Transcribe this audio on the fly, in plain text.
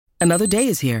Another day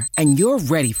is here, and you're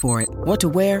ready for it. What to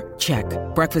wear? Check.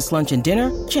 Breakfast, lunch, and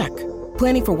dinner? Check.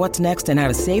 Planning for what's next and how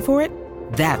to save for it?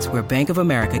 That's where Bank of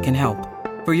America can help.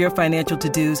 For your financial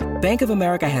to-dos, Bank of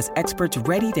America has experts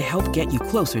ready to help get you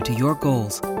closer to your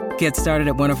goals. Get started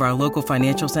at one of our local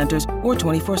financial centers or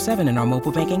 24/7 in our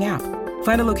mobile banking app.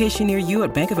 Find a location near you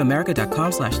at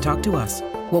bankofamerica.com/talktous.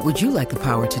 What would you like the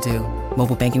power to do?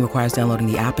 Mobile banking requires downloading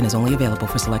the app and is only available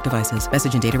for select devices.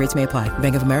 Message and data rates may apply.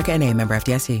 Bank of America N.A., member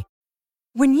FDIC.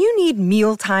 When you need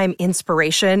mealtime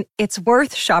inspiration, it's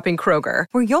worth shopping Kroger,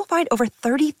 where you'll find over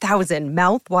 30,000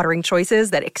 mouth-watering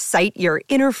choices that excite your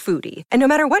inner foodie. And no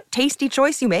matter what tasty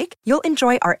choice you make, you'll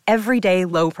enjoy our everyday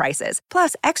low prices,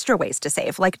 plus extra ways to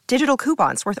save, like digital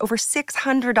coupons worth over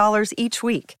 $600 each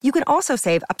week. You can also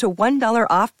save up to $1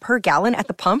 off per gallon at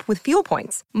the pump with fuel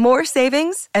points. More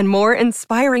savings and more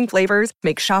inspiring flavors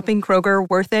make shopping Kroger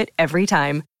worth it every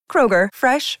time. Kroger,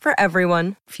 fresh for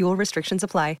everyone. Fuel restrictions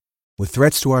apply. With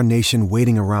threats to our nation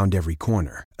waiting around every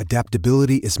corner,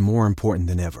 adaptability is more important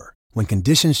than ever. When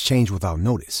conditions change without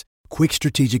notice, quick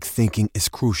strategic thinking is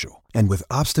crucial. And with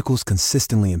obstacles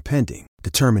consistently impending,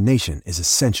 determination is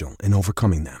essential in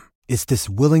overcoming them. It's this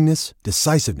willingness,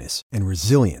 decisiveness, and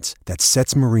resilience that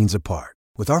sets Marines apart.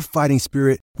 With our fighting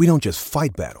spirit, we don't just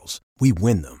fight battles, we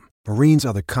win them. Marines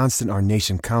are the constant our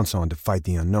nation counts on to fight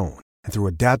the unknown. And through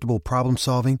adaptable problem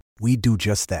solving, we do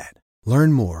just that.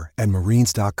 Learn more at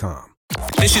marines.com.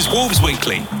 This is Wolves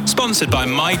Weekly, sponsored by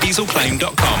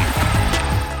MyDieselClaim.com.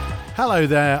 Hello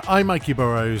there, I'm Mikey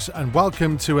Burrows, and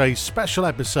welcome to a special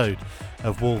episode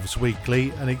of Wolves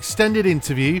Weekly, an extended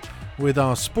interview with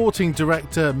our sporting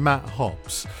director, Matt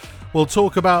Hobbs. We'll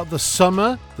talk about the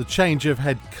summer, the change of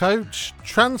head coach,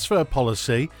 transfer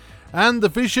policy, and the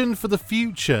vision for the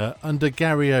future under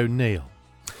Gary O'Neill.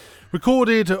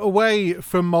 Recorded away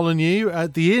from Molineux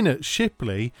at the Inn at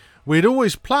Shipley, we'd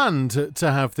always planned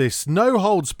to have this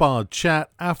no-holds-barred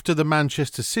chat after the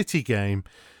Manchester City game,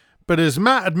 but as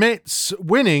Matt admits,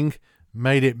 winning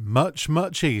made it much,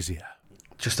 much easier.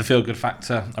 Just a feel-good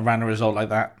factor around a result like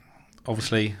that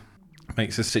obviously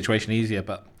makes the situation easier,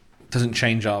 but doesn't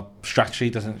change our strategy,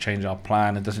 doesn't change our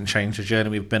plan, it doesn't change the journey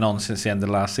we've been on since the end of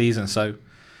last season. So,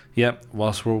 yeah,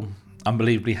 whilst we're all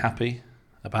unbelievably happy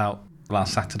about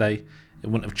last Saturday, it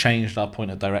wouldn't have changed our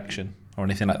point of direction or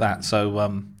anything like that.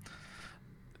 So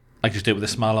I just do it with a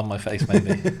smile on my face,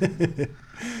 maybe.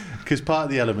 Because part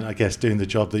of the element, I guess, doing the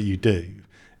job that you do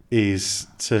is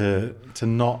to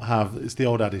not have, it's the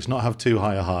old adage, not have too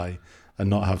high a high and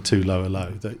not have too low a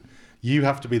low. That you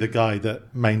have to be the guy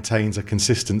that maintains a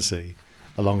consistency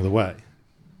along the way.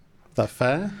 Is that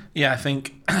fair? Yeah, I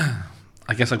think,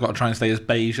 I guess I've got to try and stay as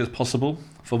beige as possible,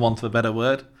 for want of a better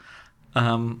word.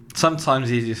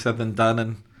 Sometimes easier said than done,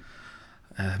 and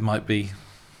it might be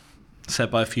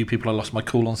said by a few people I lost my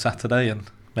cool on Saturday and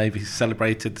maybe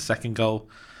celebrated the second goal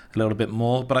a little bit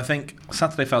more. But I think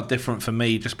Saturday felt different for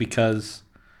me just because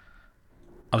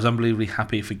I was unbelievably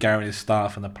happy for Gary and his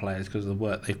staff and the players because of the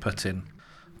work they've put in.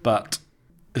 But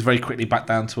it's very quickly back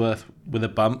down to earth with a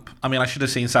bump. I mean, I should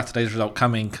have seen Saturday's result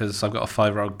coming because I've got a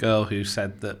 5-year-old girl who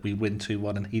said that we win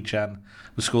 2-1 and Hee-chan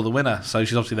would score the winner. So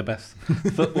she's obviously the best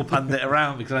football pundit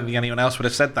around because I don't think anyone else would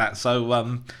have said that.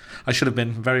 So I should have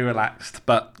been very relaxed.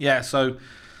 But yeah, so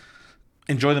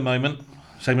enjoy the moment,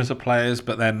 same as the players,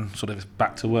 but then sort of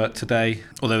back to work today.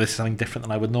 Although this is something different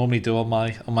than I would normally do on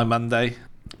my Monday.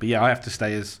 But yeah, I have to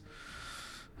stay as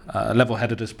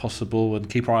level-headed as possible and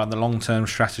keep our eye on the long-term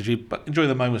strategy, but enjoy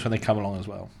the moments when they come along as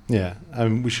well. Yeah,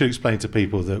 we should explain to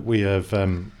people that we have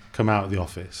come out of the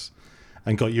office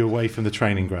and got you away from the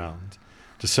training ground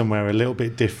to somewhere a little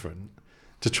bit different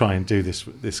to try and do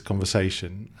this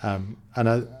conversation. And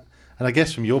I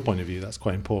guess from your point of view, that's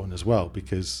quite important as well,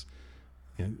 because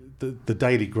you know, the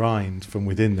daily grind from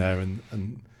within there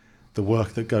and the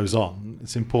work that goes on,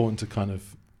 it's important to kind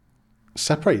of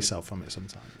separate yourself from it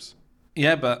sometimes.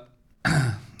 Yeah, but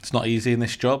it's not easy in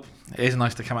this job. It is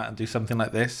nice to come out and do something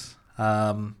like this.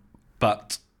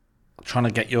 But trying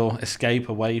to get your escape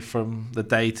away from the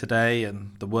day-to-day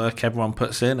and the work everyone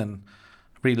puts in, and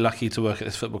really lucky to work at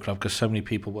this football club because so many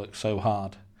people work so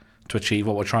hard to achieve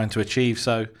what we're trying to achieve.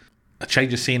 So a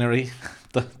change of scenery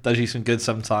does you some good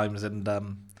sometimes. And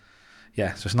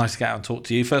yeah, so it's nice to get out and talk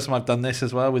to you. First time I've done this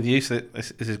as well with you, so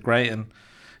this is great. And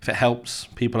if it helps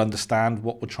people understand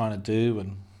what we're trying to do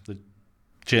and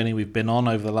journey we've been on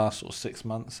over the last sort of 6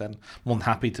 months, and I'm more than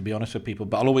happy to be honest with people,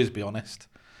 but I'll always be honest.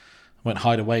 I won't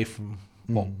hide away from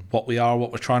what we are,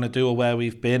 what we're trying to do, or where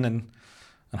we've been, and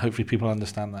hopefully people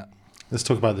understand that. Let's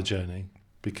talk about the journey,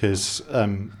 because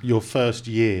your first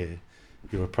year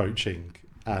you're approaching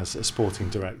as a sporting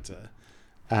director,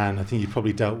 and I think you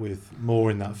probably dealt with more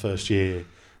in that first year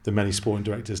that many sporting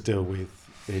directors deal with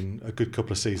in a good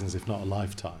couple of seasons, if not a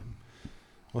lifetime.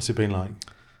 What's it been like?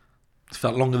 It's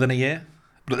felt longer than a year,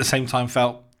 but at the same time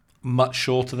felt much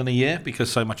shorter than a year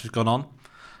because so much has gone on.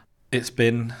 It's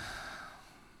been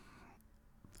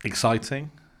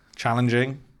exciting,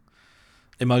 challenging,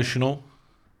 emotional,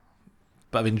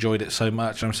 but I've enjoyed it so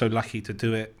much. I'm so lucky to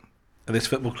do it at this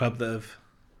football club this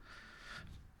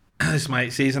is my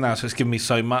 8th season now, so it's given me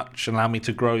so much and allowed me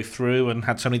to grow through and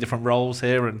had so many different roles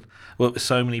here and worked with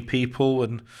so many people.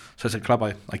 And so it's a club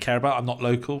I care about. I'm not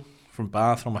local from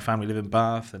Bath. All my family live in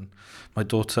Bath and my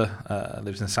daughter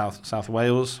lives in South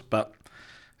Wales. But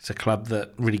it's a club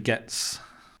that really gets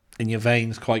in your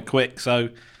veins quite quick. So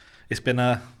it's been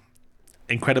a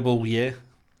incredible year.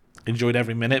 Enjoyed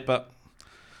every minute, but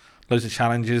loads of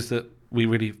challenges that we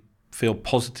really feel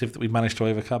positive that we've managed to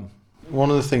overcome. One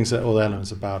of the things that all the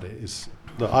elements about it is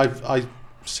that I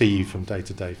see you from day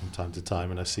to day, from time to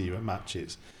time, and I see you at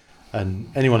matches.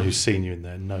 And anyone who's seen you in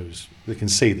there knows, they can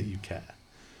see that you care.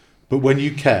 But when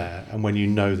you care and when you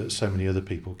know that so many other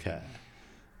people care,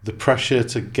 the pressure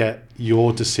to get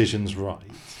your decisions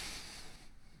right,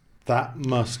 that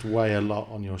must weigh a lot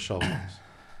on your shoulders.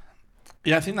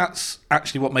 Yeah, I think that's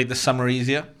actually what made the summer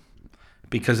easier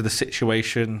because of the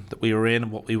situation that we were in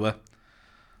and what we were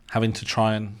having to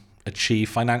try and achieve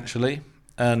financially.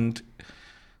 And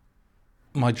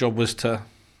my job was to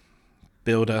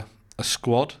build a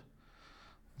squad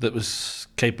that was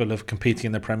capable of competing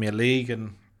in the Premier League.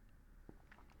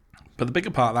 But the bigger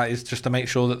part of that is just to make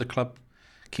sure that the club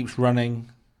keeps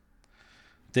running,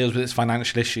 deals with its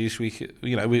financial issues. We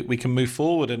can move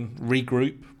forward and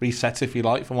regroup, reset, if you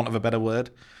like, for want of a better word.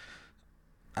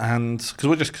 And because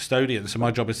we're just custodians, so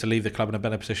my job is to leave the club in a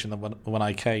better position than when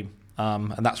I came.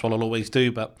 And that's what I'll always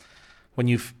do. But when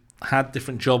you've had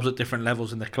different jobs at different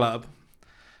levels in the club,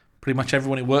 pretty much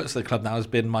everyone who works at the club now has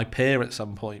been my peer at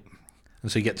some point.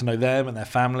 And so you get to know them and their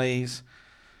families.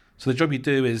 So the job you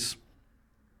do is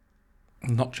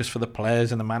not just for the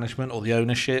players and the management or the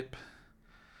ownership.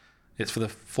 It's for the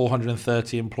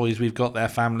 430 employees we've got, their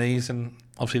families, and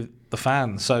obviously the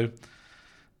fans. So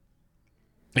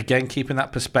again, keeping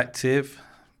that perspective,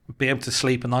 be able to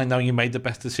sleep at night knowing you made the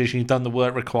best decision, you've done the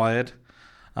work required.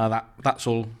 That's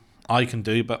all I can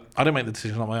do, but I don't make the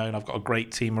decision on my own. I've got a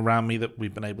great team around me that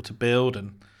we've been able to build,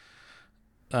 and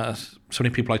so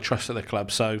many people I trust at the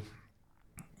club. So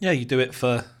yeah, you do it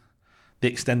for the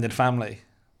extended family.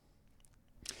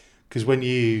 Because when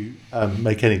you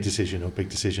make any decision or big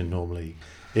decision normally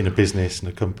in a business, in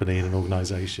a company, in an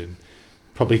organisation,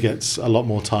 probably gets a lot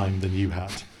more time than you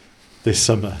had this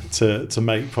summer to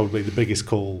make probably the biggest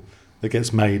call that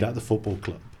gets made at the football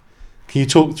club. Can you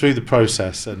talk through the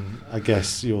process and I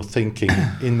guess your thinking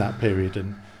in that period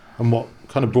and what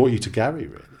kind of brought you to Gary,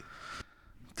 really?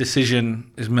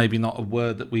 Decision is maybe not a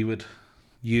word that we would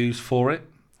use for it.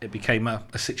 It became a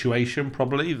situation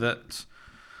probably that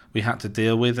we had to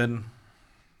deal with. And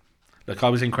look, I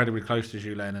was incredibly close to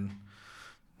Julien, and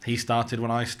he started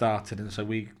when I started, and so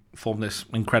we formed this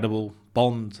incredible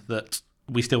bond that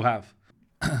we still have.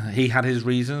 He had his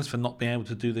reasons for not being able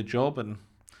to do the job, and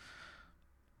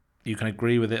you can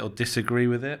agree with it or disagree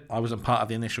with it. I wasn't part of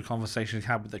the initial conversations he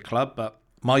had with the club, but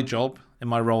my job in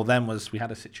my role then was we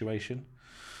had a situation.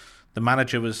 The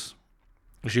manager was,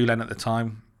 Julien at the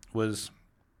time, was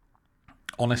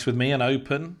honest with me and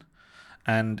open,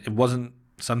 and it wasn't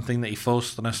something that he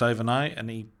forced on us overnight, and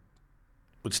he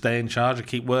would stay in charge and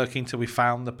keep working till we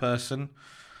found the person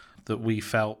that we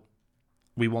felt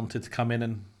we wanted to come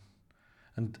in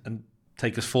and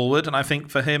take us forward. And I think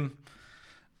for him,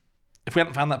 if we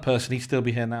hadn't found that person, he'd still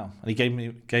be here now. And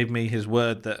he gave me his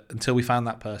word that until we found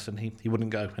that person, he wouldn't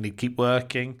go, and he'd keep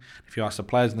working. If you ask the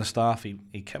players and the staff,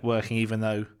 he kept working even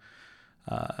though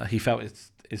he felt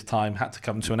his time had to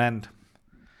come to an end.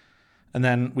 And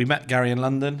then we met Gary in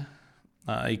London.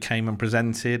 He came and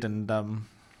presented, and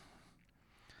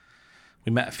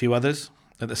we met a few others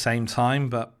at the same time.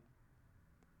 But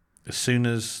as soon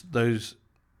as those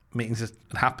meetings had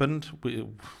happened,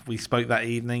 we spoke that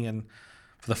evening, and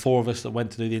for the four of us that went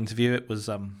to do the interview, it was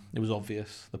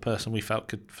obvious the person we felt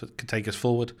could take us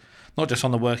forward. Not just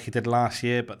on the work he did last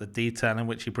year, but the detail in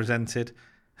which he presented,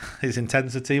 his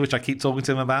intensity, which I keep talking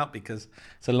to him about because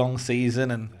it's a long season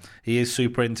and he is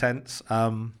super intense.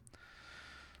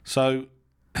 So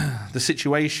the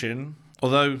situation,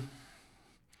 although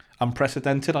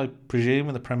unprecedented, I presume,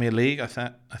 in the Premier League, I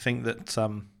think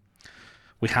that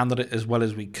we handled it as well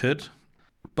as we could.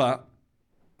 But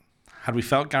had we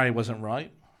felt Gary wasn't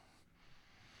right,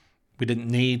 we didn't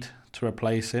need to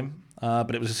replace him.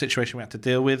 But it was a situation we had to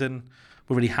deal with, and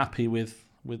we're really happy with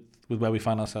where we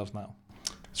find ourselves now.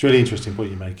 It's a really interesting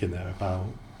point you make in there about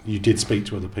you did speak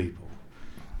to other people,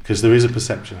 because there is a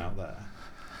perception out there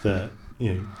that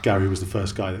Gary was the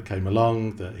first guy that came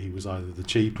along, that he was either the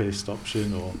cheapest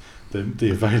option or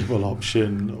the available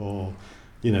option, or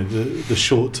the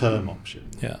short-term option.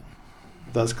 Yeah,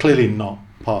 that's clearly not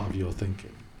part of your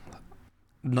thinking.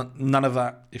 None of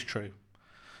that is true.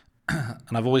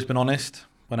 And I've always been honest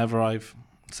whenever I've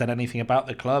said anything about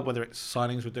the club, whether it's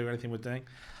signings we're doing or anything we're doing.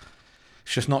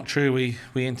 It's just not true. We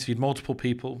interviewed multiple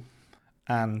people,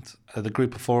 and the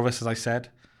group of 4 of us, as I said,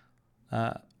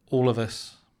 all of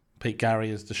us picked Gary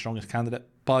as the strongest candidate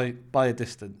by a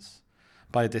distance.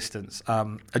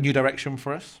 A new direction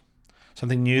for us,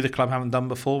 something new the club haven't done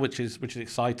before, which is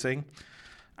exciting.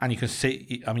 And you can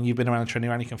see, I mean, you've been around the training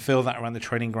ground, you can feel that around the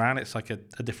training ground. It's like a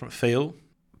different feel.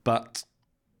 But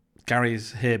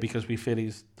Gary's here because we feel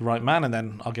he's the right man, and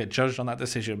then I'll get judged on that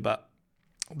decision. But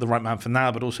the right man for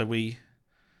now, but also we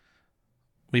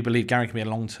believe Gary can be a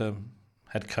long-term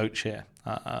head coach here.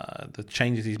 The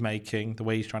changes he's making, the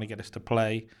way he's trying to get us to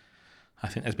play, I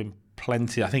think there's been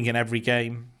plenty. I think in every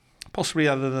game, possibly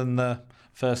other than the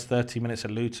first 30 minutes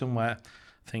at Luton, where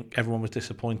I think everyone was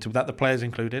disappointed, that the players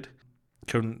included,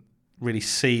 couldn't really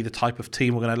see the type of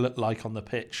team we're going to look like on the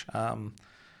pitch,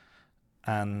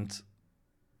 and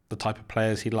the type of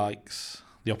players he likes,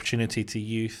 the opportunity to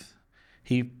youth.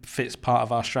 He fits part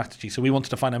of our strategy. So we wanted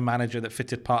to find a manager that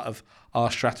fitted part of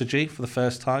our strategy for the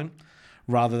first time,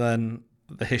 rather than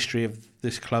the history of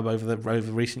this club over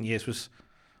recent years was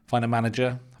find a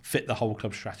manager, fit the whole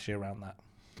club strategy around that.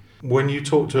 When you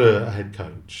talk to a head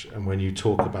coach and when you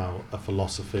talk about a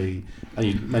philosophy, and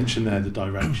you mentioned there the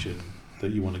direction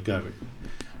that you want to go in,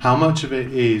 how much of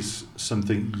it is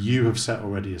something you have set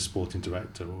already as sporting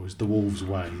director, or is the Wolves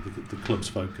way, the club's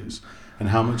focus, and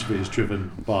how much of it is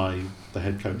driven by the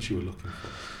head coach you were looking for?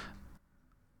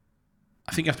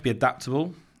 I think you have to be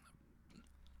adaptable.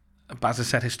 But as I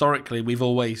said, historically, we've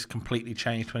always completely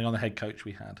changed depending on the head coach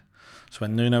we had. So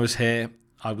when Nuno was here,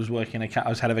 I was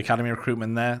head of academy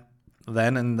recruitment there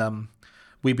then, and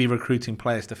we'd be recruiting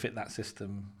players to fit that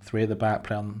system. 3 at the back,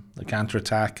 play on the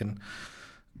counter-attack. And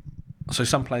so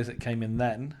some players that came in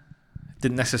then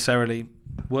didn't necessarily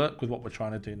work with what we're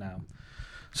trying to do now.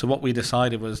 So what we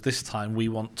decided was this time we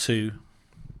want to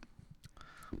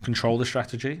control the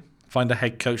strategy, find a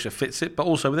head coach that fits it, but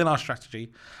also within our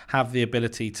strategy have the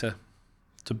ability to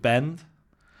bend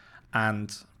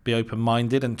and be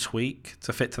open-minded and tweak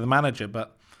to fit to the manager.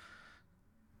 But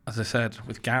as I said,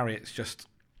 with Gary, it's just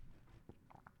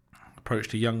approach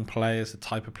to young players, the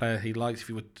type of player he likes. If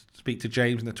you would speak to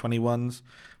James in the 21s,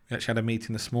 we actually had a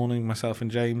meeting this morning, myself and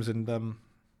James, and the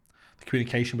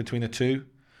communication between the two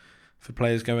for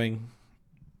players going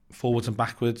forwards and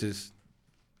backwards has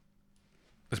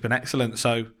been excellent.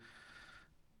 So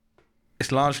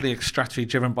it's largely a strategy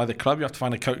driven by the club. You have to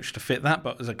find a coach to fit that,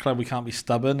 but as a club we can't be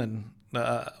stubborn, and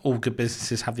all good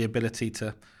businesses have the ability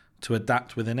to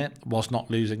adapt within it whilst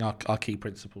not losing our key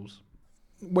principles.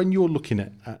 When you're looking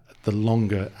at the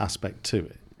longer aspect to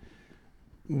it,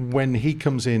 when he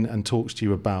comes in and talks to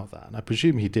you about that, and I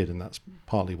presume he did, and that's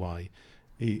partly why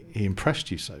he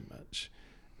impressed you so much,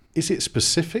 is it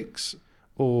specifics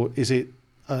or is it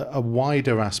a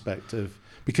wider aspect of,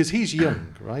 because he's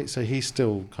young, right? So he's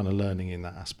still kind of learning in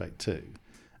that aspect too.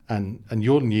 And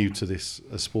you're new to this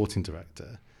as sporting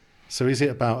director. So is it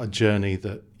about a journey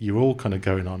that you're all kind of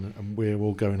going on and we're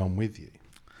all going on with you?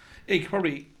 Yeah, you could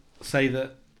probably say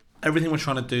that everything we're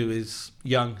trying to do is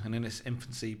young and in its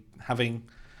infancy, having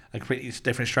a completely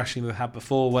different strategy than we had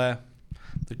before, where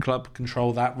the club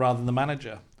control that rather than the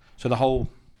manager. So the whole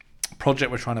project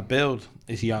we're trying to build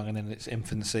is young and in its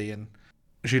infancy, and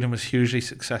Julian was hugely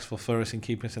successful for us in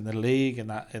keeping us in the league in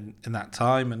that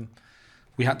time, and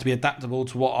we had to be adaptable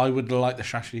to what I would like the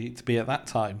strategy to be at that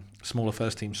time. Smaller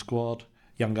first team squad,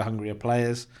 younger, hungrier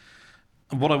players.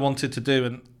 And what I wanted to do,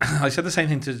 and I said the same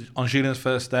thing on Julian's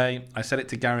first day, I said it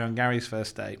to Gary on Gary's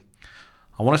first day,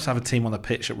 I want us to have a team on the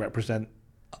pitch that represent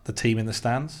the team in the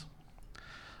stands.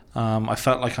 I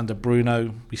felt like under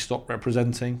Bruno we stopped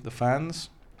representing the fans.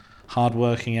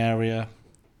 Hard-working area,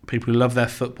 people who love their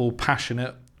football,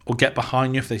 passionate, or get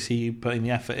behind you if they see you putting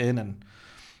the effort in and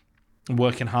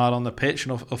working hard on the pitch,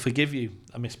 and or forgive you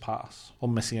a missed pass or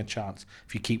missing a chance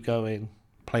if you keep going,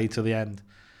 play to the end.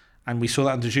 And we saw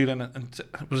that under Julian, and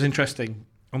it was interesting.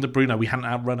 Under Bruno, we hadn't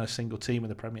outrun a single team in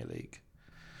the Premier League.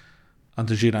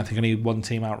 Under Julian, I think only one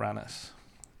team outran us.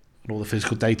 And all the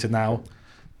physical data now,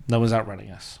 no one's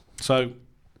outrunning us. So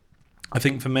I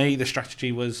think for me, the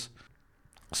strategy was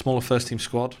a smaller first-team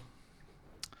squad,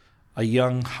 a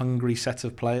young, hungry set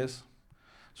of players.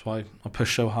 That's why I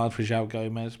push so hard for João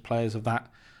Gomez, players of that,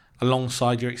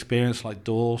 alongside your experience like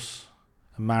Dors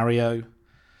and Mario,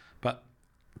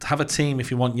 to have a team, if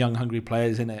you want young, hungry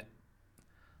players in it,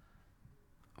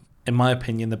 in my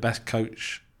opinion, the best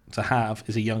coach to have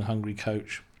is a young, hungry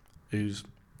coach who's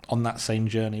on that same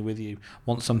journey with you,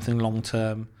 wants something long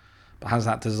term, but has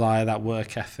that desire, that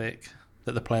work ethic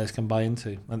that the players can buy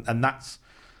into, and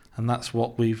that's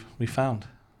what we found.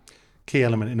 Key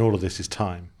element in all of this is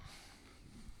time.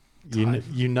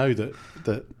 You know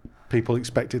that people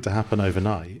expect it to happen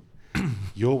overnight.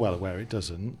 You're well aware it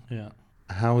doesn't. Yeah.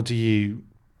 How do you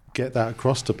get that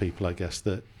across to people, I guess,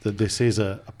 that this is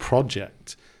a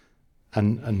project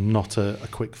and not a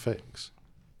quick fix?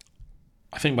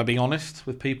 I think by being honest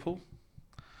with people.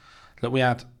 Look, we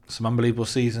had some unbelievable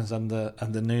seasons under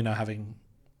Nuno, having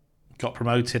got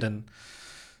promoted, and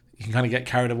you can kind of get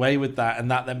carried away with that, and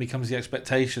that then becomes the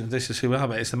expectation. This is who we are,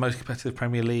 but it's the most competitive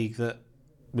Premier League that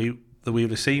we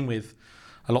would have seen, with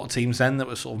a lot of teams then that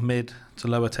were sort of mid to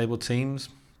lower table teams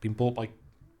being bought by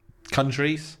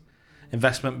countries,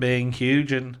 investment being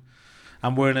huge, and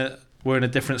we're in a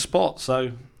different spot.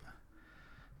 So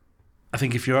I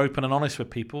think if you're open and honest with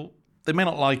people, they may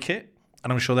not like it,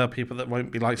 and I'm sure there are people that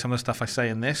won't be like some of the stuff I say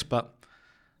in this, but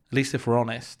at least if we're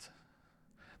honest,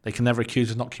 they can never accuse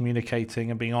us of not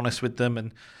communicating and being honest with them,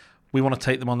 and we want to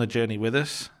take them on the journey with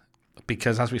us,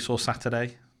 because as we saw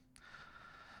Saturday,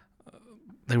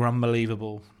 they were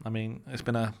unbelievable. I mean, it's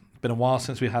been a while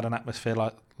since we had an atmosphere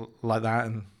like that,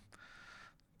 and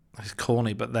it's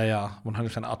corny, but they are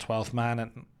 100% our 12th man,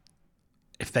 and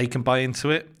if they can buy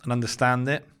into it and understand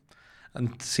it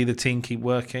and see the team keep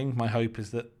working, my hope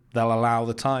is that they'll allow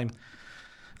the time.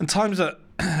 And time's a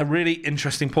really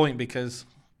interesting point, because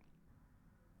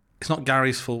it's not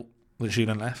Gary's fault that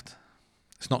Julian left.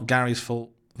 It's not Gary's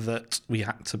fault that we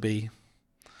had to be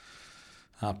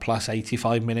plus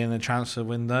 85 million in the transfer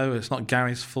window. It's not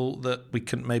Gary's fault that we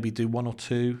couldn't maybe do one or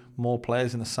two more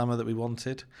players in the summer that we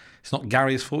wanted. It's not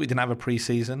Gary's fault we didn't have a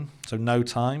pre-season, so no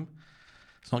time.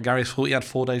 It's not Gary's fault he had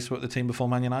 4 days to work the team before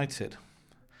Man United.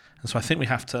 And so I think we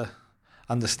have to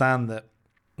understand that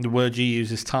the word you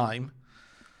use is time.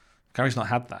 Gary's not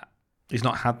had that. He's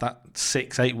not had that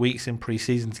 6-8 weeks in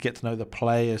pre-season to get to know the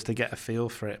players, to get a feel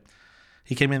for it.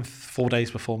 He came in 4 days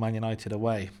before Man United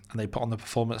away, and they put on the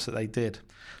performance that they did.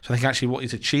 So I think actually what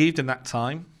he's achieved in that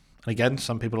time, and again,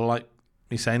 some people are like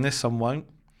me saying this, some won't.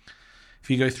 If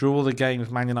you go through all the games,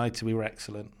 Man United, we were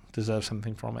excellent, deserve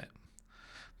something from it.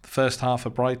 The first half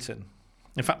of Brighton,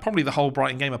 in fact, probably the whole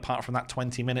Brighton game, apart from that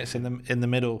 20 minutes in the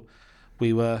middle,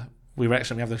 we were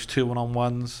excellent. We have those 2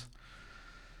 one-on-ones.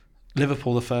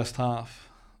 Liverpool, the first half.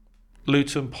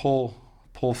 Luton, poor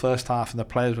first half, and the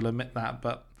players will admit that,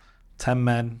 but 10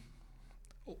 men,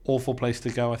 awful place to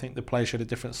go. I think the players showed a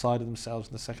different side of themselves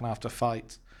in the second half to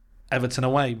fight. Everton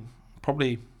away,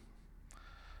 probably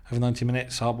over 90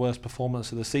 minutes, our worst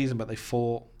performance of the season, but they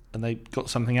fought and they got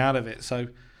something out of it. So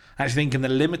I actually think in the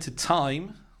limited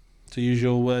time, to use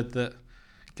your word, that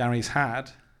Gary's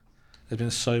had, there's been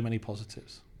so many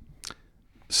positives.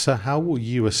 So how will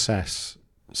you assess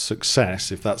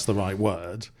success, if that's the right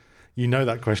word? You know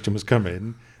that question was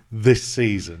coming this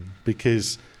season,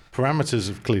 because parameters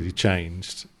have clearly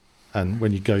changed, and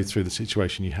when you go through the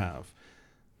situation you have.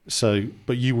 So,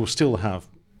 but you will still have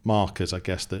markers, I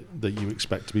guess, that you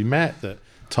expect to be met, that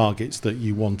targets that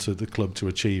you wanted the club to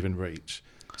achieve and reach.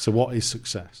 So what is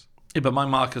success? Yeah, but my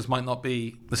markers might not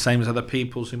be the same as other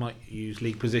people's who might use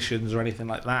league positions or anything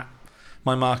like that.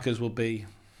 My markers will be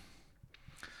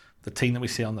the team that we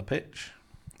see on the pitch,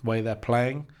 the way they're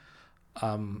playing,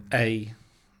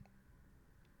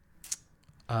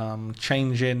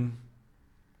 change in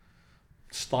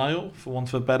style, for want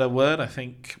of a better word. I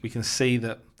think we can see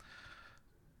that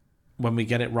when we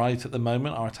get it right at the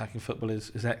moment, our attacking football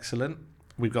is excellent.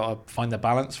 We've got to find the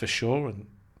balance for sure.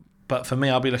 But for me,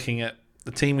 I'll be looking at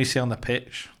the team we see on the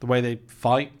pitch, the way they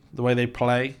fight, the way they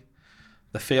play,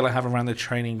 the feel I have around the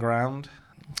training ground,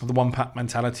 the one-pack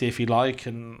mentality, if you like,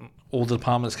 and all the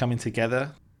departments coming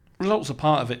together. Results are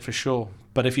part of it for sure.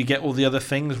 But if you get all the other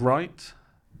things right,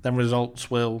 then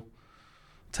results will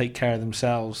take care of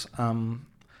themselves.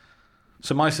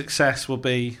 So my success will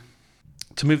be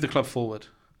to move the club forward,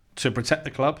 to protect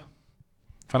the club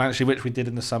financially, which we did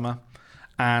in the summer,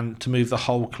 and to move the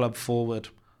whole club forward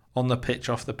on the pitch,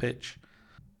 off the pitch.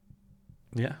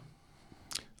 Yeah.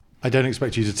 I don't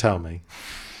expect you to tell me,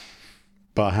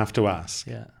 but I have to ask.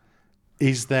 Yeah.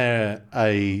 Is there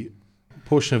a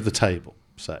portion of the table,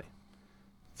 say,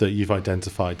 that you've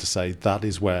identified to say that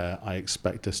is where I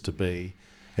expect us to be?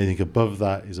 Anything above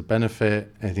that is a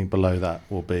benefit. Anything below that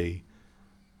will be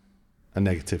a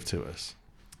negative to us.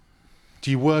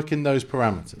 Do you work in those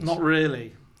parameters? Not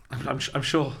really. I'm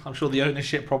sure the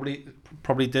ownership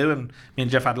probably do, and me and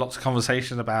Jeff had lots of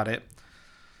conversations about it.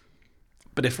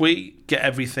 But if we get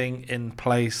everything in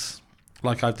place,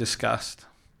 like I've discussed,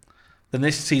 then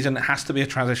this season has to be a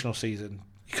transitional season.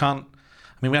 You can't.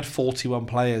 I mean, we had 41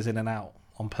 players in and out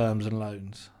on perms and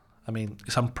loans. I mean,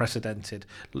 it's unprecedented.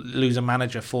 Lose a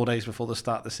manager 4 days before the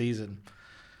start of the season.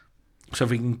 So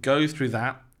if we can go through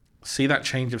that, see that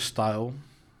change of style,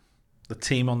 the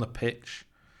team on the pitch,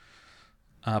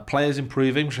 players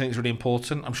improving, which I think is really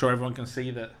important. I'm sure everyone can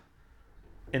see that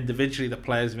individually the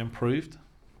players have improved.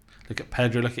 Look at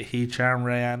Pedro, look at Hichan,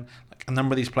 Rayan. Like, a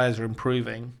number of these players are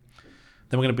improving.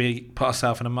 Then we're going to put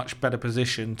ourselves in a much better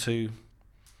position to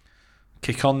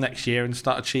kick on next year and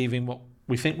start achieving what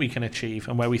we think we can achieve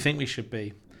and where we think we should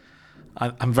be.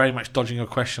 I'm very much dodging your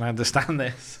question. I understand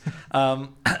this. And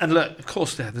look, of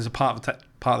course, there's a part of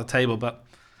the table, but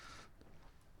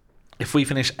if we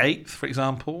finish 8th, for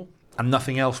example, and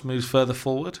nothing else moves further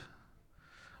forward,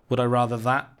 would I rather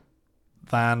that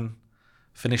than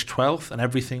finish 12th and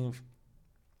everything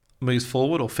moves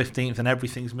forward, or 15th and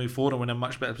everything's moved forward and we're in a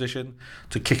much better position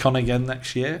to kick on again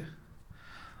next year?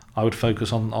 I would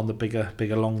focus on the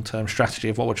bigger long-term strategy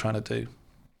of what we're trying to do.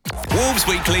 Wolves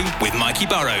Weekly with Mikey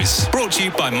Burrows. Brought to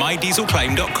you by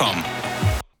mydieselclaim.com.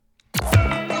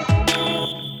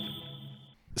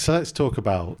 So let's talk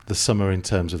about the summer in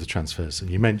terms of the transfers.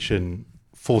 And you mentioned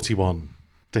 41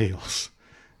 deals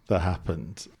that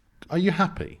happened. Are you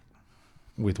happy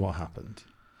with what happened?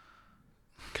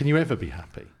 Can you ever be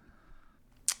happy?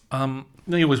 No,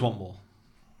 you always want more.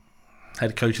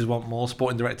 Head coaches want more,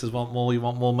 sporting directors want more, you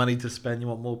want more money to spend, you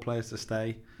want more players to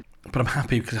stay. But I'm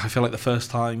happy because I feel like the first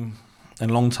time in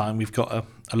a long time we've got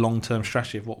a long-term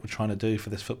strategy of what we're trying to do for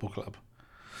this football club.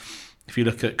 If you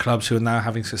look at clubs who are now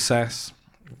having success,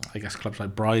 I guess clubs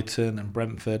like Brighton and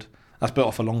Brentford, that's built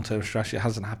off a long-term strategy. It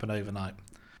hasn't happened overnight.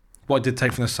 What I did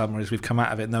take from the summer is we've come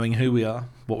out of it knowing who we are,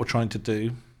 what we're trying to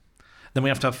do. Then we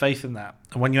have to have faith in that.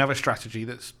 And when you have a strategy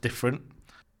that's different,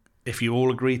 if you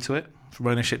all agree to it, from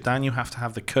ownership down, you have to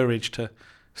have the courage to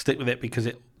stick with it, because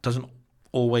it doesn't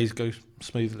always go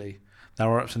smoothly. There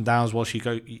are ups and downs whilst you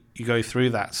go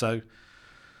through that. So,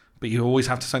 but you always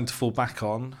have to something to fall back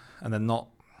on, and then not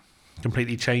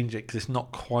completely change it because it's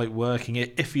not quite working.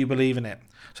 If you believe in it.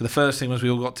 So the first thing was we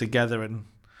all got together and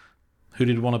who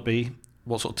did we want to be?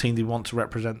 What sort of team did we want to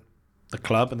represent the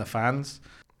club and the fans?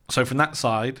 So from that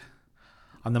side,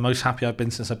 I'm the most happy I've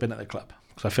been since I've been at the club,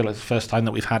 because I feel like it's the first time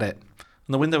that we've had it.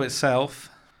 And the window itself,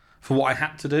 for what I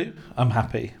had to do, I'm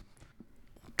happy.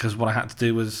 Because what I had to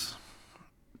do was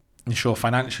ensure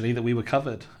financially that we were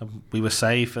covered, and we were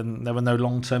safe, and there were no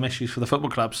long-term issues for the football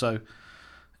club. So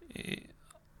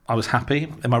I was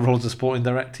happy. In my role as a sporting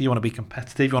director, you want to be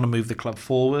competitive, you want to move the club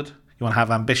forward, you want to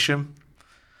have ambition.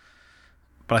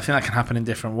 But I think that can happen in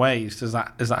different ways. Does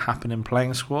that happen in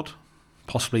playing squad?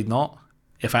 Possibly not.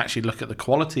 If I actually look at the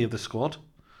quality of the squad,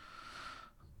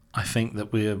 I think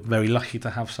that we're very lucky to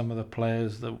have some of the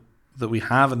players that we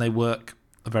have, and they work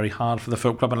very hard for the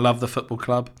football club and love the football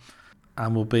club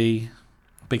and will be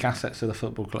big assets to the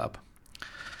football club.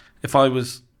 If I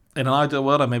was in an ideal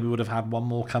world, I maybe would have had one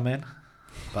more come in,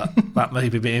 but that may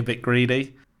be being a bit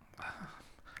greedy.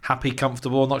 Happy,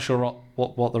 comfortable, not sure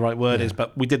what the right word is,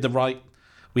 but we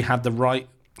had the right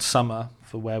summer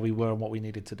for where we were and what we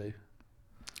needed to do.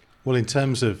 Well, in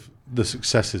terms of the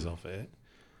successes of it,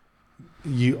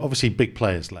 you obviously big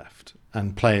players left,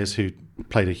 and players who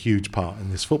played a huge part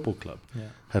in this football club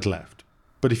had left.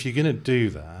 But if you're going to do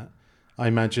that, I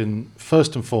imagine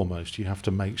first and foremost you have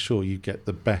to make sure you get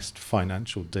the best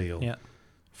financial deal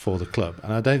for the club.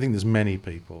 And I don't think there's many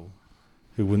people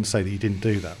who wouldn't say that you didn't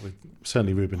do that with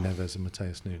certainly Ruben Neves and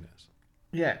Mateus Nunes.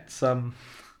 Yeah, it's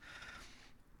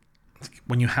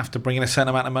when you have to bring in a certain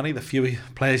amount of money, the fewer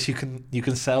players you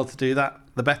can sell to do that,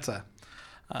 the better.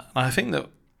 And I think that it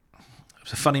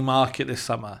was a funny market this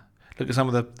summer. Look at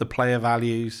some of the player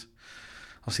values.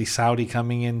 Obviously, Saudi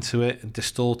coming into it and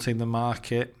distorting the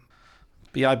market.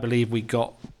 But yeah, I believe we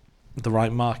got the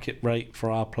right market rate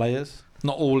for our players.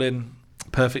 Not all in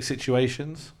perfect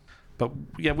situations, but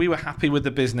yeah, we were happy with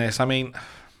the business. I mean,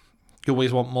 you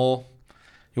always want more.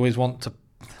 You always want to.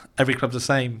 Every club's the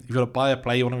same. If you want to buy a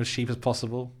player, you want him as cheap as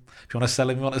possible. If you want to sell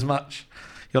him, you want as much.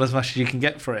 You want as much as you can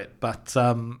get for it. But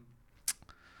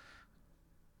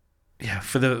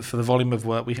for the volume of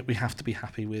work, we have to be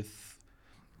happy with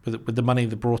the money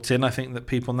that brought in. I think that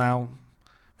people now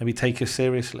maybe take us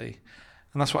seriously,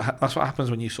 and that's what happens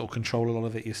when you sort of control a lot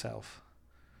of it yourself.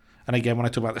 And again, when I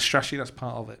talk about the strategy, that's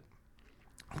part of it,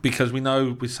 because we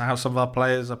know how some of our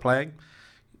players are playing.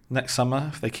 Next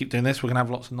summer, if they keep doing this, we're going to have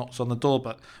lots of knocks on the door,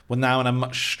 but we're now in a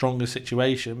much stronger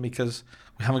situation because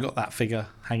we haven't got that figure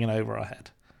hanging over our head.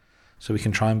 So we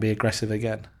can try and be aggressive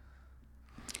again.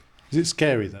 Is it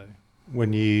scary, though,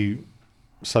 when you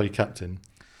sell your captain,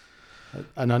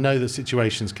 and I know that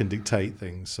situations can dictate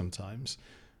things sometimes,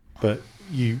 but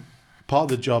part of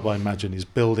the job, I imagine, is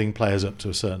building players up to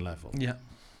a certain level. Yeah,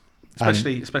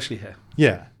 especially here.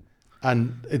 Yeah,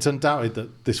 and it's undoubted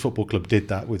that this football club did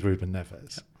that with Ruben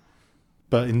Neves.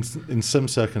 But in some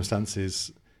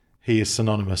circumstances, he is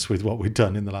synonymous with what we've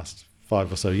done in the last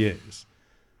 5 or so years.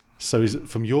 So is it,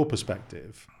 from your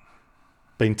perspective,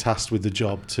 being tasked with the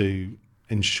job to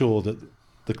ensure that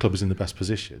the club is in the best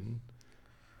position,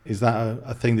 is that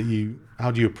a thing that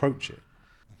how do you approach it?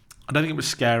 I don't think it was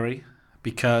scary,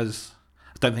 because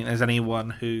I don't think there's anyone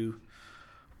who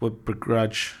would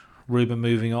begrudge Ruben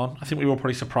moving on. I think we were all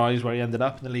pretty surprised where he ended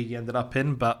up in the league he ended up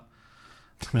in, but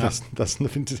that's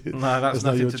nothing to do. No, that's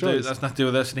nothing to do. Choice. That's nothing to do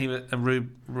with us.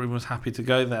 And Ruben was happy to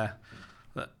go there.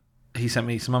 But he sent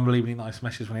me some unbelievably nice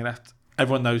messages when he left.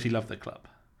 Everyone knows he loved the club.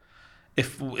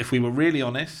 If we were really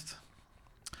honest,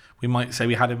 we might say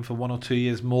we had him for 1 or 2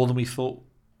 years more than we thought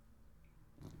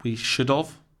we should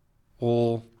have,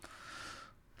 or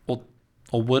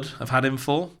would have had him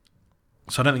for.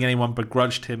 So I don't think anyone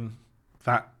begrudged him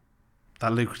that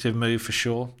lucrative move, for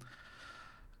sure.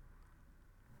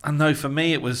 And no, for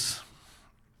me it wasn't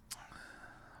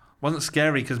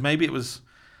scary, because maybe it was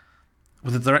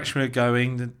with the direction we were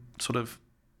going, the sort of,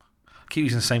 I keep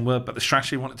using the same word, but the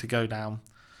strategy we wanted to go down,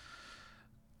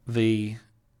 the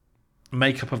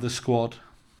makeup of the squad,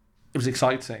 it was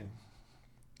exciting.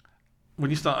 When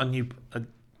you start a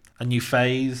new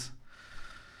phase,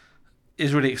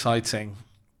 it's really exciting.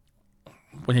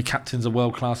 When your captain's a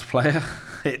world-class player,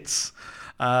 it's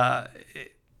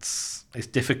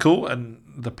difficult, and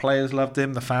the players loved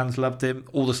him, the fans loved him,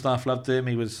 all the staff loved him.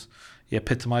 He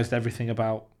epitomised everything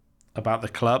about the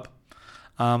club.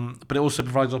 But it also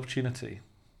provides opportunity.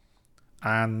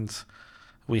 And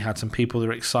we had some people that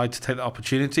are excited to take that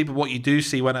opportunity. But what you do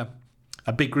see when a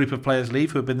big group of players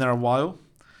leave who have been there a while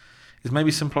is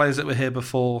maybe some players that were here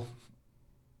before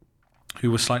who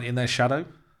were slightly in their shadow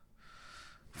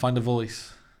find a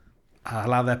voice,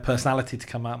 allow their personality to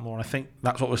come out more. And I think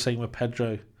that's what we're seeing with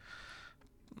Pedro.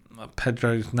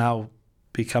 Pedro's now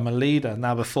become a leader.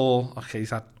 Now before,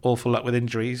 he's had awful luck with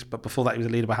injuries, but before that he was a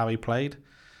leader by how he played.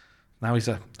 Now he's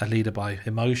a leader by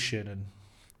emotion, and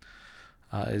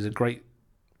is a great,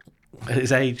 at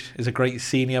his age, is a great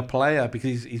senior player,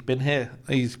 because he's been here.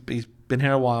 He's been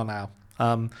here a while now.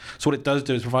 So what it does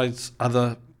do is provides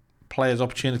other players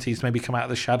opportunities to maybe come out of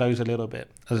the shadows a little bit.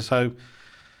 So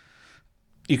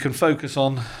you can focus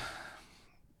on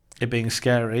it being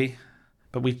scary,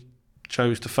 but we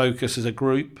chose to focus as a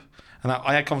group. And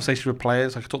I had conversations with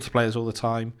players. I could talk to players all the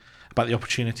time about the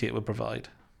opportunity it would provide.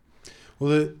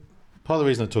 Well, part of the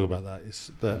reason I talk about that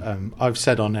is that I've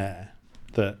said on air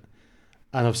that,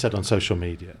 and I've said on social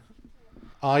media,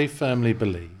 I firmly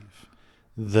believe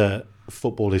that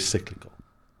football is cyclical,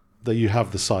 that you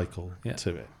have the cycle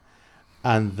to it.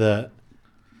 And that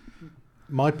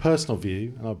my personal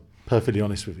view, and I'm perfectly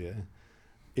honest with you,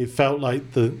 it felt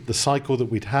like the cycle that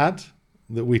we'd had,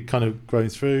 that we'd kind of grown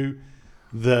through,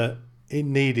 that it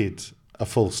needed a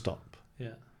full stop.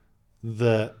 Yeah.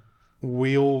 That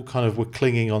we all kind of were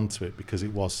clinging onto it because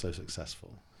it was so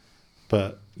successful.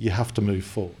 But you have to move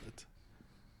forward.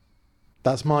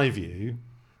 That's my view.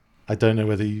 I don't know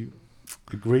whether you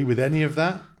agree with any of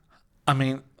that. I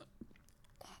mean,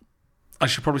 I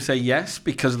should probably say yes,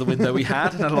 because of the window we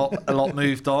had, and a lot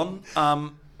moved on.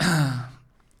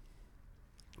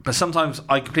 But sometimes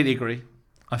I completely agree.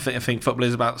 I think football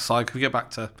is about cycle. If we go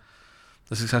back to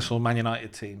the successful Man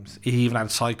United teams, he even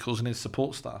had cycles in his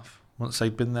support staff. Once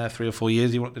they'd been there 3 or 4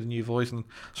 years, he wanted a new voice, and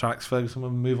Sir Alex Ferguson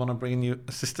would move on and bring a new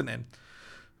assistant in.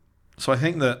 So I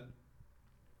think that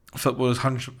football is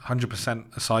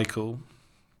 100% a cycle.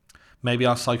 Maybe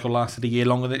our cycle lasted a year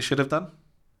longer than it should have done.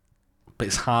 But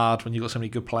it's hard when you've got so many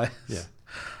good players. Yeah.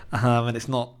 And it's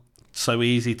not so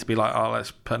easy to be like,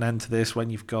 let's put an end to this when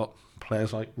you've got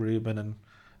players like Ruben and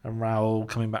Raul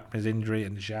coming back from his injury,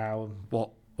 and João, and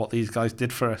what these guys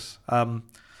did for us. But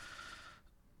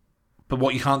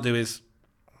what you can't do is,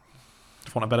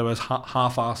 for want of a better word,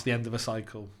 half-arse the end of a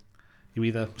cycle. You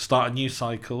either start a new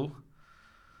cycle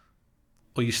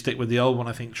or you stick with the old one.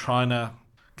 I think trying to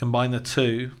combine the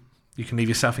two, you can leave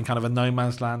yourself in kind of a no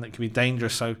man's land that can be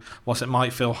dangerous. So whilst it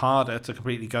might feel harder to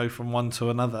completely go from one to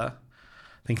another,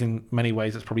 I think in many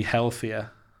ways it's probably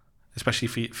healthier, especially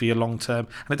for your long term,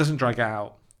 and it doesn't drag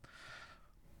out.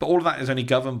 But all of that is only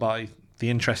governed by the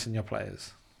interest in your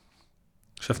players.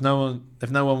 So if no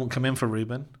one would come in for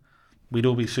Ruben, we'd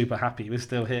all be super happy. We're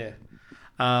still here.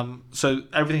 So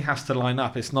everything has to line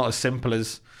up. It's not as simple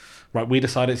as, right, we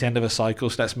decided it's the end of a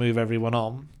cycle, so let's move everyone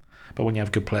on. But when you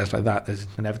have good players like that, there's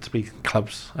inevitably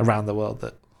clubs around the world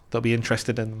that'll be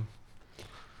interested in them.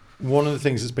 One of the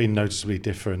things that's been noticeably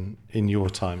different in your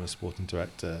time as sporting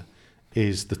director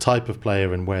is the type of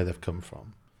player and where they've come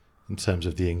from in terms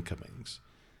of the incomings.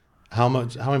 How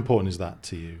important is that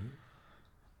to you?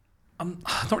 I'm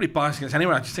not really biased against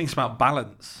anyone. I just think it's about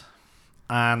balance.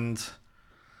 And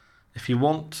if you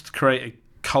want to create a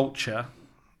culture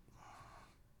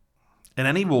in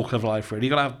any walk of life, really,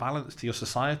 you've got to have balance to your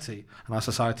society. And our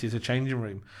society is a changing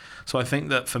room. So I think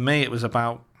that for me, it was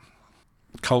about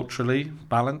culturally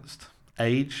balanced,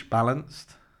 age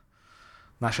balanced,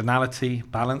 nationality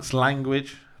balanced,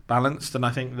 language balanced. And I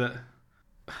think that,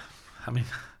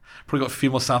 probably got a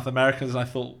few more South Americans than I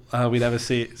thought we'd ever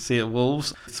see at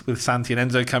Wolves, with Santi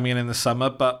and Enzo coming in the summer.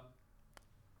 But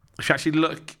if you actually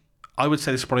look, I would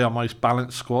say this is probably our most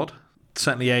balanced squad.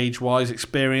 Certainly age-wise,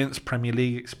 experience, Premier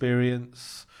League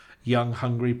experience, young,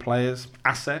 hungry players,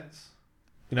 assets.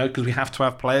 Because we have to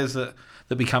have players that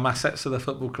become assets of the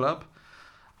football club.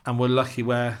 And we're lucky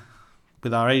where,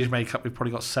 with our age makeup, we've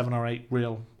probably got 7 or 8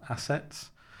 real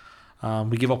assets.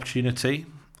 We give opportunity.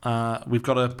 We've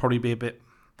got to probably be a bit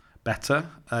better,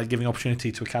 giving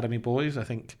opportunity to academy boys. I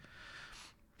think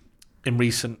in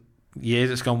recent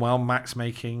years it's gone well. Max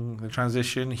making the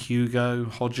transition, Hugo,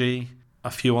 Hodgie,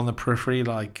 a few on the periphery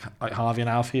like Harvey and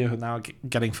Alfie who are now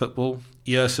getting football.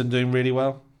 Yerson doing really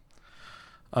well.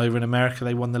 Over in America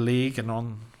they won the league and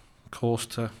on course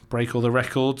to break all the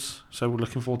records, so we're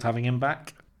looking forward to having him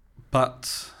back.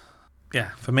 But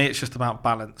yeah, for me it's just about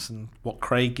balance, and what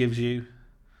Craig gives you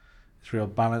is real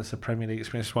balance, the Premier League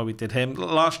experience. Is why we did him.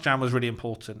 Last Jan was really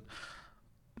important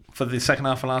for the second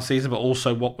half of last season, but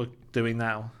also what we're doing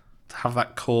now, to have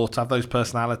that core, to have those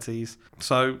personalities.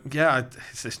 So yeah,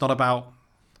 it's not about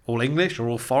all English or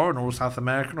all foreign or all South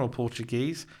American or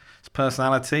Portuguese. It's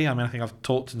personality. I think I've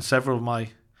talked in several of my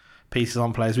pieces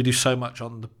on players. We do so much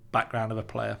on the background of a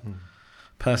player.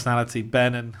 Personality.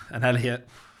 Ben and Elliot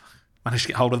managed to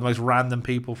get hold of the most random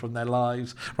people from their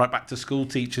lives, right back to school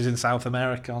teachers in South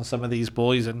America on some of these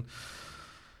boys, and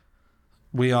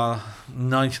we are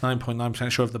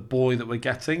 99.9% sure of the boy that we're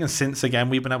getting. And since, again,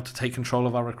 we've been able to take control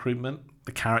of our recruitment,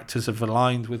 the characters have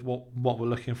aligned with what we're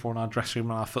looking for in our dressing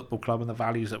room and our football club and the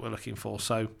values that we're looking for.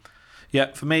 So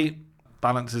yeah, for me,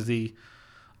 balance is the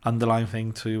underlying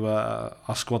thing to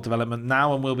our squad development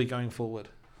now and will be going forward.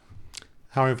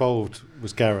 How involved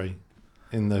was Gary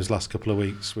in those last couple of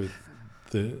weeks with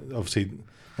the, obviously,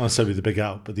 not necessarily the big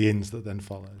out, but the ins that then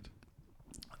followed?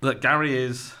 Look, Gary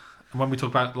is, when we talk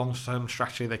about long-term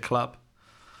strategy of the club,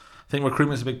 I think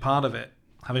recruitment is a big part of it.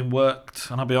 Having worked,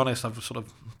 and I'll be honest, I've sort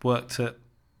of worked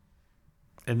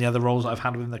in the other roles that I've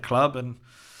had within the club, and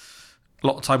a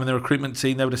lot of time in the recruitment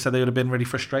team, they would have said they would have been really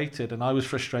frustrated, and I was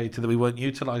frustrated that we weren't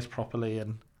utilised properly.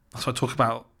 And that's what I talk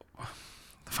about.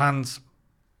 The fans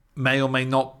may or may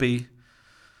not be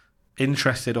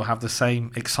interested or have the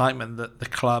same excitement that the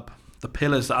club, the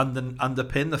pillars that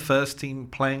underpin the first team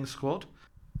playing squad.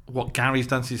 What Gary's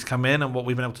done since he's come in and what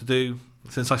we've been able to do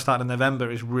since I started in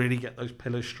November is really get those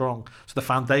pillars strong. So the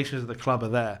foundations of the club are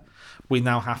there. We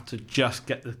now have to just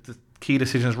get the key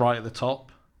decisions right at the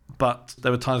top. But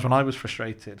there were times when I was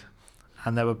frustrated,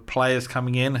 and there were players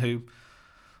coming in who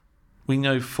we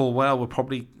know full well were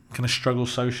probably going to struggle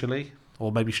socially,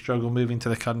 or maybe struggle moving to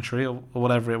the country, or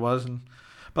whatever it was.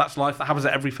 But that's life. That happens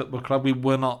at every football club. We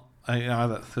were not,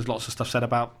 there's lots of stuff said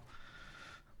about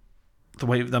the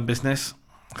way we've done business.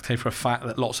 I can tell you for a fact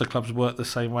that lots of clubs work the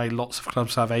same way. Lots of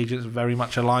clubs have agents very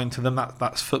much aligned to them.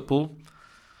 That's football.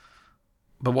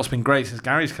 But what's been great since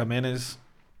Gary's come in is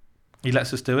he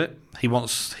lets us do it. He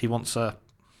wants a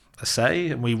say,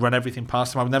 and we run everything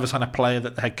past him. I would never sign a player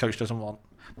that the head coach doesn't want.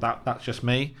 That's just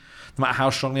me. No matter how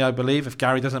strongly I believe, if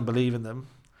Gary doesn't believe in them,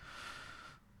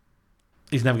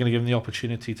 he's never going to give them the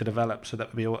opportunity to develop. So that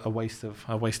would be a waste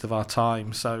of our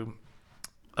time. So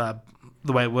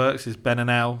the way it works is Ben and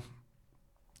El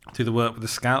do the work with the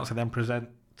scouts and then present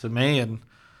to me, and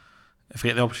if I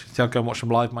get the opportunity, I'll go and watch them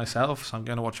live myself. So I'm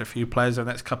going to watch a few players in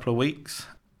the next couple of weeks,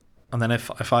 and then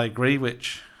if I agree,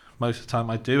 which most of the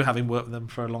time I do, having worked with them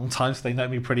for a long time, so they know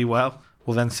me pretty well,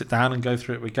 we'll then sit down and go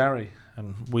through it with Gary,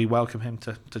 and we welcome him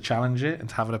to challenge it and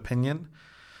to have an opinion.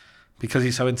 Because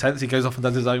he's so intense, he goes off and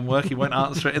does his own work. He won't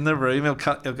answer it in the room. He'll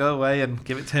go away and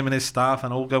give it to him and his staff,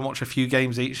 and all go and watch a few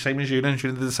games each. Same as Julian.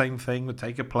 Julian did the same thing. Would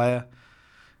take a player,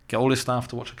 get all his staff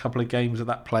to watch a couple of games of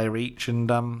that player each,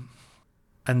 and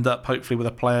end up hopefully with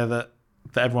a player that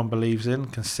everyone believes in,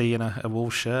 can see in a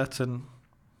Wolves shirt, and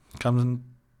comes and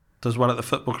does well at the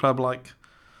football club like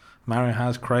Mario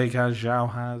has, Craig has,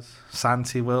 João has,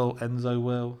 Santi will, Enzo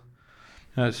will.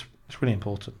 It's really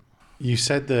important. You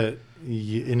said that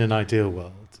in an ideal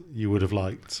world, you would have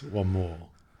liked one more.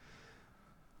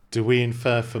 Do we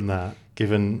infer from that,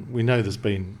 given we know there's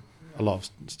been a lot of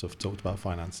stuff talked about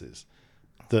finances,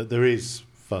 that there is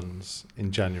funds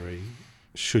in January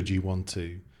should you want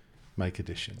to make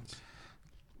additions?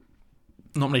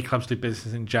 Not many clubs do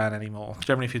business in Jan anymore.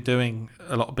 Generally, if you're doing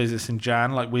a lot of business in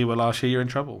Jan, like we were last year, you're in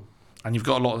trouble. And you've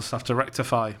got a lot of stuff to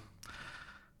rectify.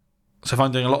 So if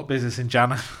I'm doing a lot of business in Jan,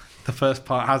 the first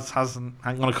part hasn't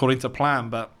gone according to plan,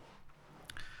 but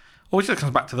always just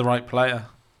comes back to the right player.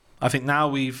 I think now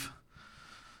we've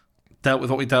dealt with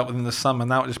what we dealt with in the summer.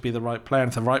 Now it just be the right player, and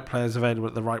if the right player is available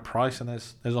at the right price, and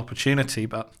there's opportunity.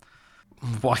 But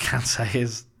what I can say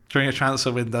is during a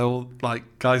transfer window,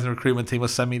 like guys in the recruitment team will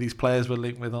send me these players we're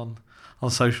linked with on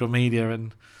social media,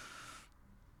 and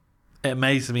it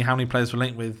amazes me how many players we're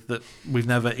linked with that we've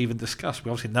never even discussed. We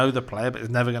obviously know the player, but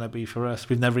it's never going to be for us.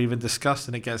 We've never even discussed,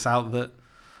 and it gets out that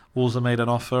Wolves have made an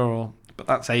offer, but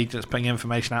that's agents putting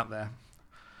information out there.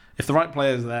 If the right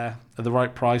player's there at the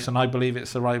right price, and I believe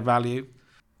it's the right value,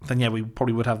 then yeah, we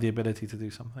probably would have the ability to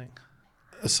do something.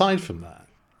 Aside from that,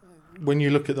 when you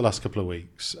look at the last couple of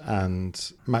weeks,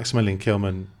 and Maximilian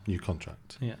Kilman, new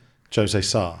contract. Yeah. Jose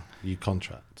Sarr, new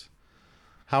contract.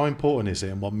 How important is it,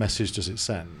 and what message does it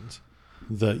send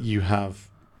that you have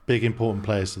big important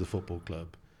players to the football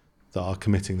club that are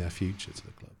committing their future to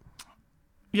the club?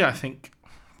 Yeah,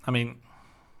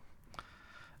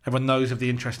 everyone knows of the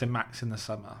interest in Max in the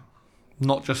summer,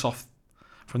 not just off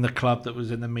from the club that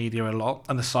was in the media a lot,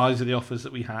 and the size of the offers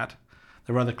that we had.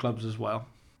 There were other clubs as well.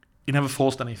 He never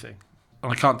forced anything.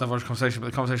 And I can't divulge the conversation,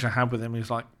 but the conversation I had with him, he was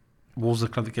like, Wolves are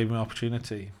the club that gave me an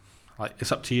opportunity. Like,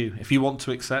 it's up to you. If you want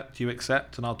to accept, you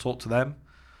accept, and I'll talk to them.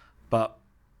 But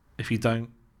if you don't,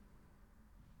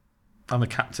 I'm the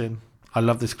captain. I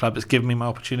love this club. It's given me my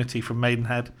opportunity from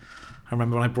Maidenhead. I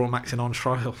remember when I brought Max in on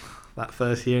trial that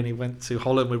first year, and he went to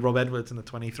Holland with Rob Edwards in the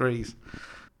 23s.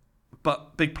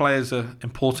 But big players are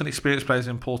important. Experienced players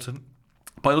are important.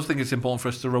 But I also think it's important for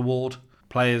us to reward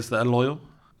players that are loyal,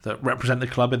 that represent the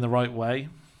club in the right way,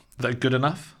 that are good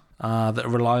enough, that are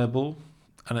reliable,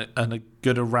 and are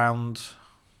good around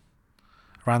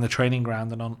the training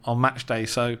ground and on match day.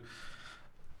 So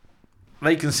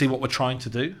they can see what we're trying to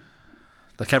do.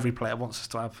 Like, every player wants us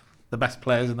to have the best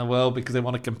players in the world because they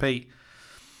want to compete.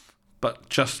 But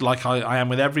just like I am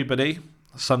with everybody,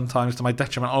 sometimes to my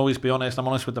detriment, I'll always be honest. I'm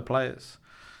honest with the players.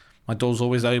 My door's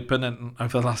always open, and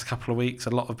over the last couple of weeks,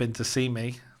 a lot have been to see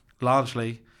me.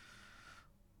 Largely,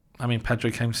 Pedro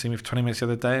came to see me for 20 minutes the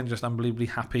other day and just unbelievably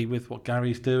happy with what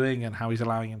Gary's doing and how he's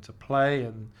allowing him to play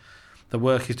and the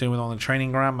work he's doing on the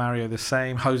training ground. Mario the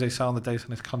same. Jose Sá on the days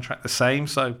on his contract the same.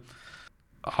 So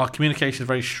our communication is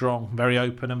very strong, very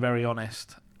open and very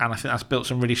honest. And I think that's built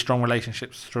some really strong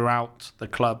relationships throughout the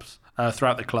club.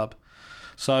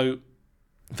 So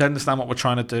they understand what we're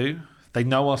trying to do. They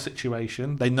know our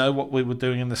situation. They know what we were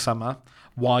doing in the summer,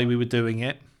 why we were doing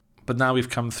it. But now we've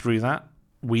come through that.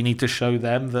 We need to show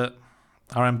them that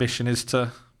our ambition is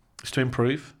to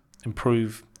improve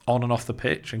on and off the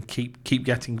pitch, and keep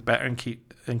getting better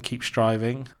and keep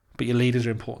striving. But your leaders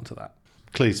are important to that.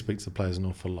 Clearly speaks to the players an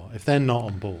awful lot. If they're not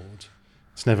on board,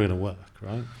 it's never going to work,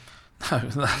 right? No.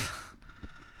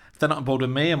 If they're not on board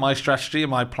with me and my strategy and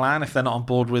my plan, if they're not on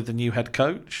board with the new head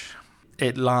coach,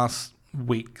 it lasts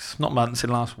weeks, not months, it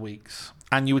lasts weeks.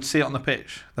 And you would see it on the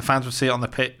pitch. The fans would see it on the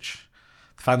pitch.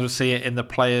 The fans would see it in the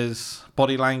players'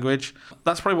 body language.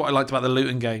 That's probably what I liked about the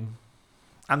Luton game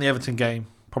and the Everton game.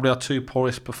 Probably our two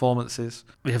poorest performances.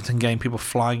 The Everton game, people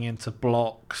flying into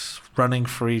blocks, running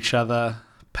for each other.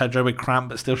 Pedro with cramp,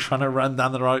 but still trying to run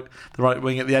down the right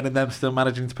wing at the end, and them still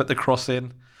managing to put the cross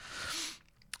in.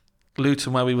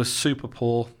 Luton, where we were super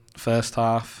poor first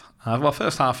half.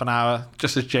 First half an hour,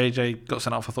 just as JJ got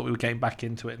sent off, I thought we were getting back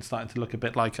into it and starting to look a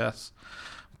bit like us.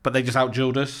 But they just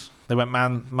outdueled us. They went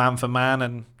man for man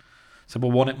and said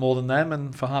we'll want it more than them,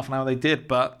 and for half an hour they did.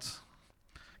 But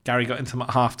Gary got into them at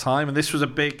half time, and this was a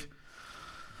big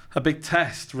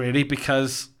test, really,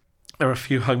 because there are a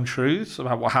few home truths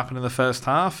about what happened in the first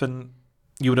half, and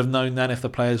you would have known then if the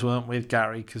players weren't with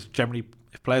Gary, because generally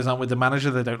if players aren't with the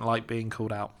manager, they don't like being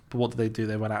called out. But what did they do?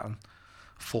 They went out and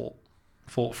fought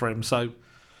for him. So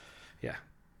yeah,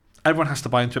 everyone has to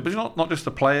buy into it, but not just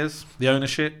the players, the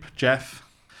ownership, Jeff,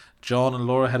 John and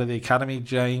Laura, head of the academy,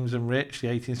 James and Rich, the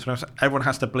 18th. Everyone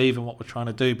has to believe in what we're trying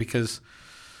to do, because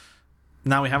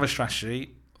now we have a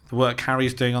strategy. The work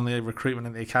Harry's doing on the recruitment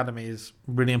in the academy is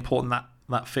really important.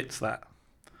 That fits that.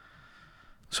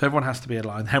 So everyone has to be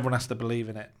aligned. Everyone has to believe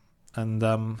in it.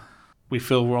 And we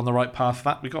feel we're on the right path for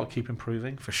that. We've got to keep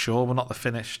improving, for sure. We're not the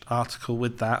finished article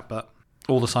with that, but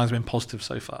all the signs have been positive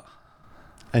so far.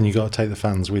 And you got to take the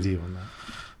fans with you on that.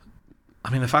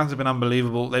 I mean, the fans have been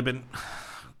unbelievable. I'm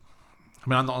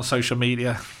not on social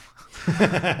media,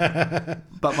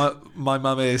 but my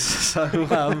mum is. So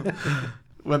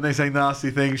when they say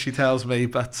nasty things, she tells me.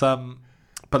 But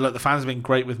look, the fans have been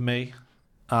great with me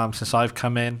since I've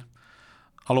come in.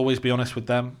 I'll always be honest with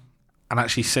them. And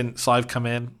actually, since I've come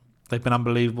in, they've been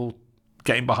unbelievable,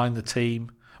 getting behind the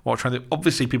team. What we're trying to do.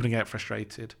 Obviously, people can get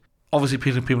frustrated. Obviously,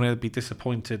 people are going to be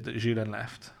disappointed that Julian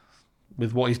left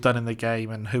with what he's done in the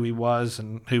game and who he was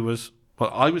and who was.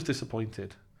 Well, I was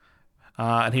disappointed.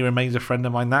 And he remains a friend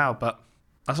of mine now, but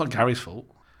that's not Gary's fault.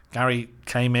 Gary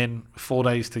came in 4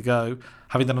 days to go,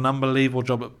 having done an unbelievable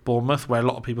job at Bournemouth, where a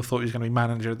lot of people thought he was going to be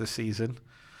manager of the season.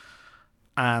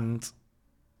 And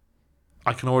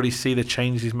I can already see the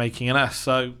change he's making in us.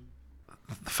 So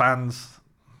the fans,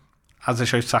 as they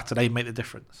showed Saturday, make the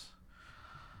difference.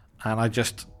 And I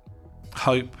just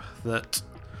hope that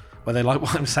whether they like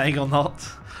what I'm saying or not,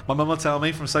 my mum will tell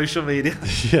me from social media.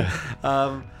 Yeah.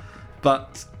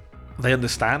 But they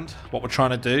understand what we're trying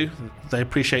to do. They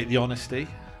appreciate the honesty,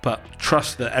 but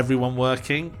trust that everyone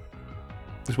working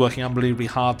is working unbelievably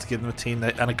hard to give them a team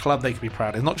and a club they can be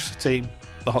proud of. Not just a team,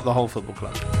 the whole football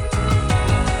club.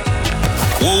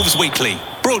 Wolves Weekly,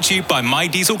 brought to you by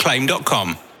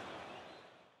MyDieselClaim.com.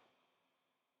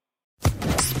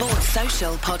 Sports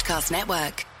Social Podcast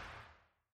Network.